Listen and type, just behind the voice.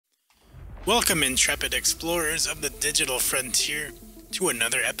Welcome, intrepid explorers of the digital frontier, to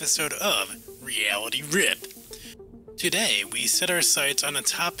another episode of Reality Rip. Today, we set our sights on a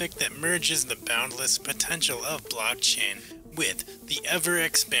topic that merges the boundless potential of blockchain with the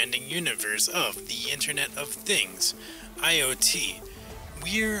ever-expanding universe of the Internet of Things, IoT.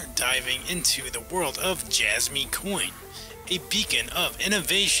 We're diving into the world of JasmyCoin, a beacon of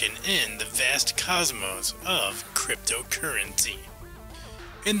innovation in the vast cosmos of cryptocurrency.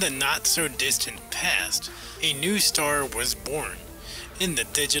 In the not-so-distant past, a new star was born. In the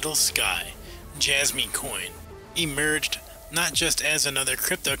digital sky, JasmyCoin emerged not just as another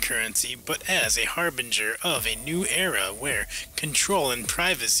cryptocurrency, but as a harbinger of a new era where control and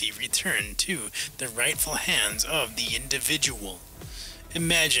privacy return to the rightful hands of the individual.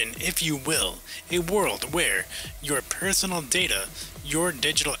 Imagine, if you will, a world where your personal data, your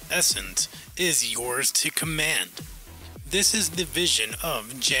digital essence, is yours to command. This is the vision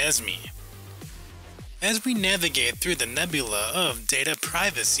of Jasmy. As we navigate through the nebula of data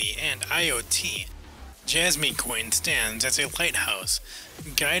privacy and IoT, JasmyCoin stands as a lighthouse,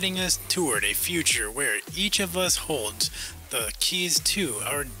 guiding us toward a future where each of us holds the keys to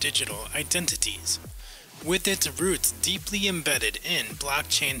our digital identities. With its roots deeply embedded in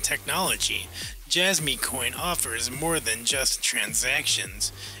blockchain technology, JasmyCoin offers more than just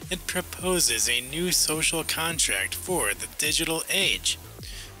transactions. It proposes a new social contract for the digital age.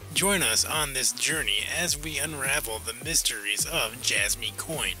 Join us on this journey as we unravel the mysteries of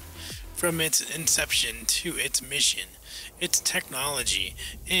JasmyCoin, from its inception to its mission, its technology,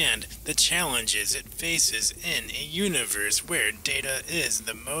 and the challenges it faces in a universe where data is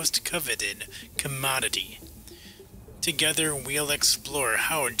the most coveted commodity. Together, we'll explore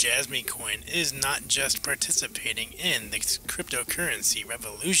how JasmyCoin is not just participating in the cryptocurrency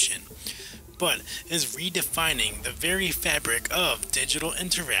revolution, but is redefining the very fabric of digital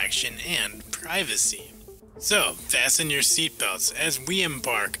interaction and privacy. So, fasten your seatbelts as we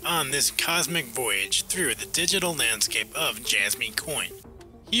embark on this cosmic voyage through the digital landscape of JasmyCoin.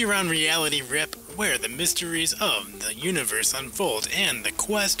 Here on Reality Rip, where the mysteries of the universe unfold and the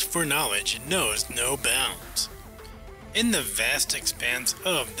quest for knowledge knows no bounds. In the vast expanse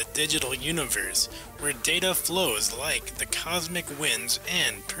of the digital universe, where data flows like the cosmic winds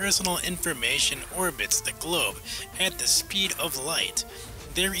and personal information orbits the globe at the speed of light,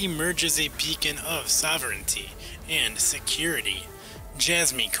 there emerges a beacon of sovereignty and security,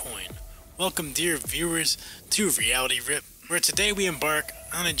 JasmyCoin. Welcome, dear viewers, to Reality Rip, where today we embark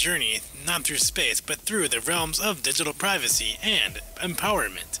on a journey not through space, but through the realms of digital privacy and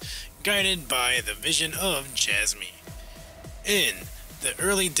empowerment, guided by the vision of Jasmy. In the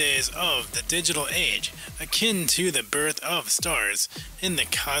early days of the digital age, akin to the birth of stars in the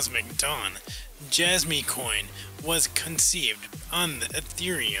cosmic dawn, JasmyCoin was conceived on the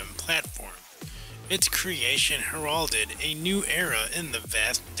Ethereum platform. Its creation heralded a new era in the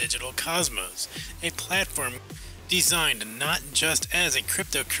vast digital cosmos, a platform designed not just as a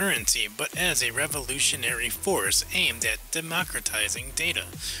cryptocurrency but as a revolutionary force aimed at democratizing data,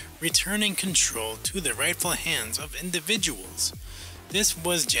 returning control to the rightful hands of individuals. This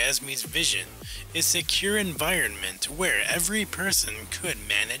was Jasmy's vision, a secure environment where every person could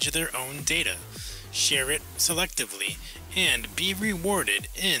manage their own data, share it selectively, and be rewarded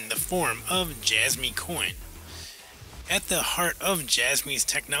in the form of JasmyCoin. At the heart of Jasmy's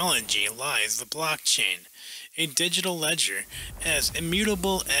technology lies the blockchain, a digital ledger as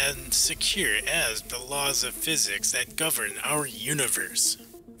immutable and secure as the laws of physics that govern our universe.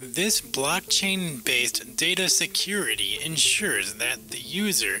 This blockchain-based data security ensures that the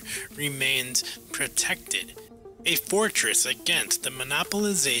user remains protected, a fortress against the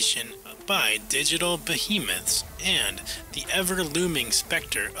monopolization by digital behemoths and the ever-looming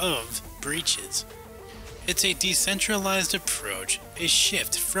specter of breaches. It's a decentralized approach, a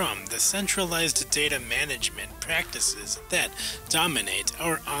shift from the centralized data management practices that dominate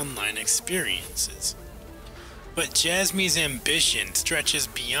our online experiences. But Jasmy's ambition stretches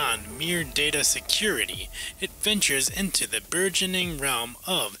beyond mere data security. It ventures into the burgeoning realm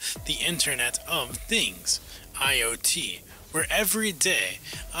of the Internet of Things, IoT, where every day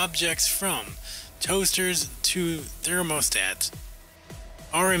objects from toasters to thermostats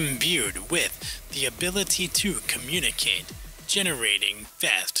are imbued with the ability to communicate, generating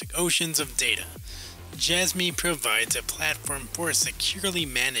vast oceans of data. Jasmy provides a platform for securely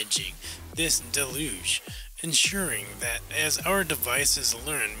managing this deluge, ensuring that as our devices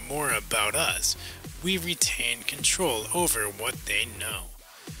learn more about us, we retain control over what they know.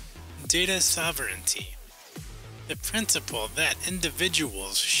 Data sovereignty. The principle that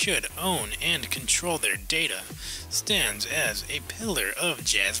individuals should own and control their data stands as a pillar of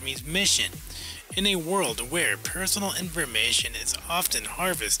Jasmy's mission. In a world where personal information is often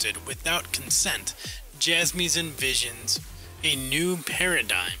harvested without consent, Jasmy's envisions a new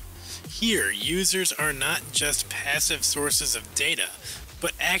paradigm. Here, users are not just passive sources of data,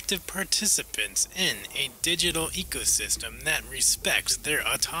 but active participants in a digital ecosystem that respects their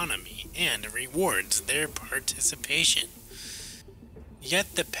autonomy and rewards their participation.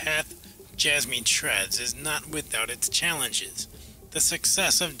 Yet the path Jasmy treads is not without its challenges. The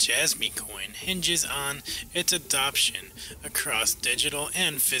success of JasmyCoin hinges on its adoption across digital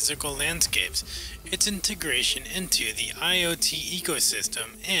and physical landscapes, its integration into the IoT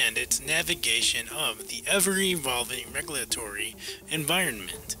ecosystem, and its navigation of the ever-evolving regulatory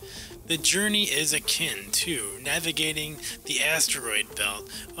environment. The journey is akin to navigating the asteroid belt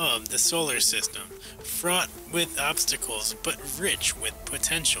of the solar system, fraught with obstacles but rich with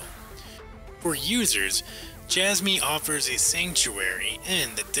potential. For users, Jasmy offers a sanctuary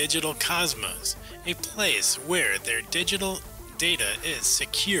in the digital cosmos, a place where their digital data is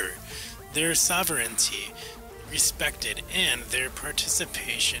secure, their sovereignty respected, and their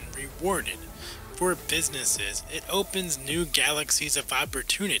participation rewarded. For businesses, it opens new galaxies of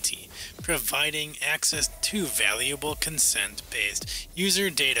opportunity, providing access to valuable consent-based user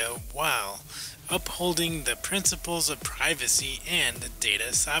data while upholding the principles of privacy and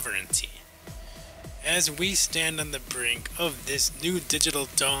data sovereignty. As we stand on the brink of this new digital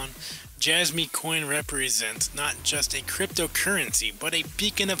dawn, JasmyCoin represents not just a cryptocurrency, but a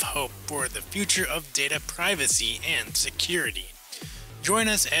beacon of hope for the future of data privacy and security. Join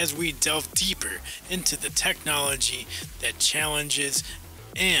us as we delve deeper into the technology that challenges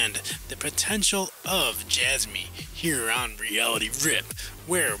and the potential of Jasmy here on Reality Rip,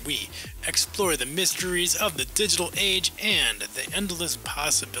 where we explore the mysteries of the digital age and the endless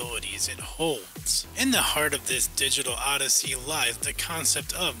possibilities it holds. In the heart of this digital odyssey lies the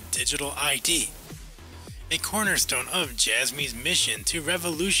concept of digital ID, a cornerstone of Jasmy's mission to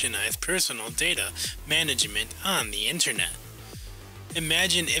revolutionize personal data management on the internet.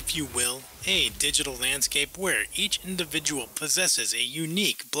 Imagine, if you will, a digital landscape where each individual possesses a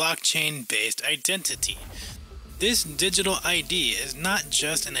unique blockchain-based identity. This digital ID is not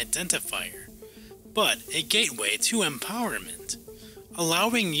just an identifier, but a gateway to empowerment,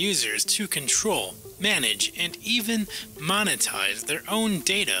 allowing users to control, manage, and even monetize their own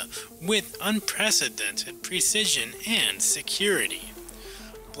data with unprecedented precision and security.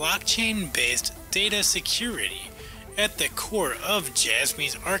 Blockchain-based data security at the core of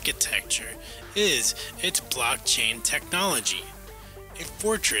Jasmy's architecture is its blockchain technology, a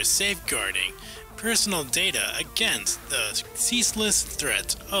fortress safeguarding personal data against the ceaseless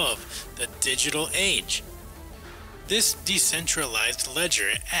threats of the digital age. This decentralized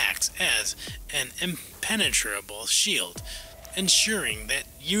ledger acts as an impenetrable shield, ensuring that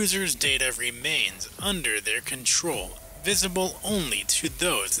users' data remains under their control, visible only to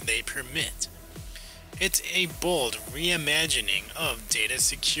those they permit. It's a bold reimagining of data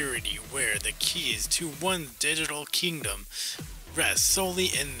security where the keys to one's digital kingdom rest solely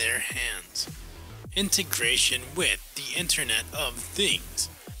in their hands. Integration with the Internet of Things.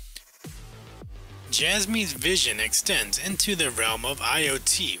 Jasmy's vision extends into the realm of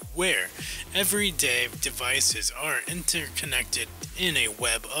IoT, where everyday devices are interconnected in a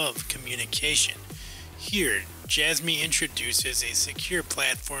web of communication. Here, Jasmy introduces a secure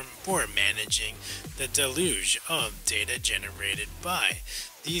platform for managing the deluge of data generated by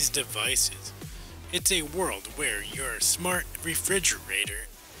these devices. It's a world where your smart refrigerator,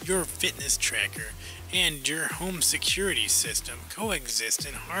 your fitness tracker, and your home security system coexist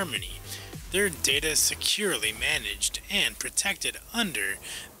in harmony, their data securely managed and protected under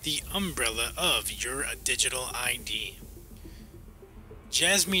the umbrella of your digital ID.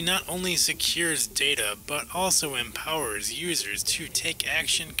 Jasmy not only secures data, but also empowers users to take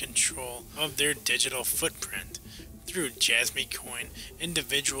control of their digital footprint. Through JasmyCoin,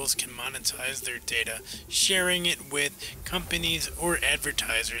 individuals can monetize their data, sharing it with companies or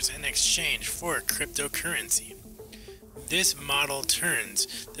advertisers in exchange for cryptocurrency. This model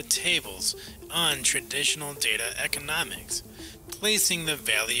turns the tables on traditional data economics, placing the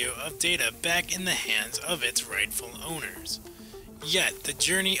value of data back in the hands of its rightful owners. Yet, the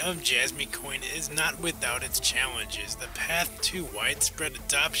journey of JasmyCoin is not without its challenges. The path to widespread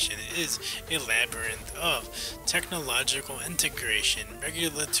adoption is a labyrinth of technological integration,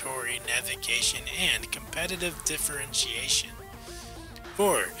 regulatory navigation, and competitive differentiation.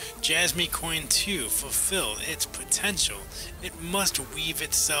 For JasmyCoin to fulfill its potential, it must weave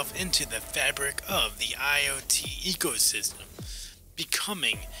itself into the fabric of the IoT ecosystem,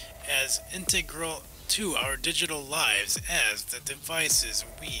 becoming as integral to our digital lives as the devices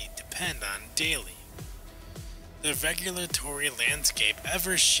we depend on daily. The regulatory landscape,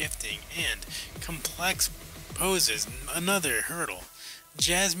 ever shifting and complex, poses another hurdle.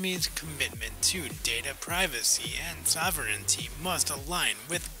 Jasmy's commitment to data privacy and sovereignty must align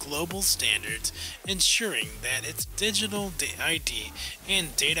with global standards, ensuring that its digital ID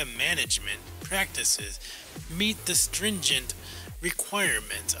and data management practices meet the stringent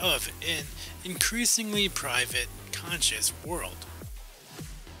requirements of an increasingly private, conscious world.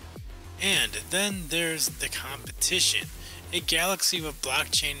 And then there's the competition, a galaxy of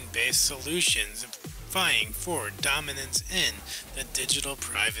blockchain-based solutions vying for dominance in the digital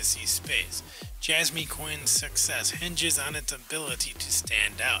privacy space. JasmyCoin's success hinges on its ability to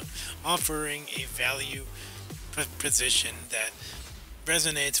stand out, offering a value proposition that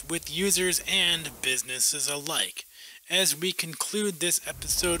resonates with users and businesses alike. As we conclude this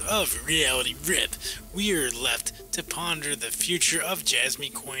episode of Reality Rip, we are left to ponder the future of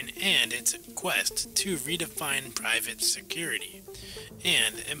JasmyCoin and its quest to redefine private security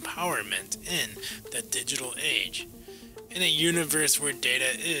and empowerment in the digital age. In a universe where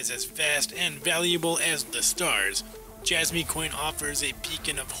data is as vast and valuable as the stars, JasmyCoin offers a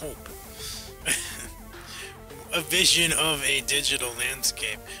beacon of hope. A vision of a digital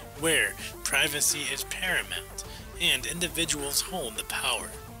landscape where privacy is paramount and individuals hold the power.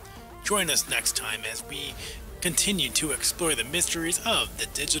 Join us next time as we continue to explore the mysteries of the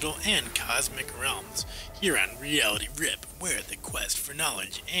digital and cosmic realms here on Reality Rip, where the quest for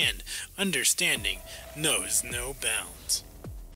knowledge and understanding knows no bounds.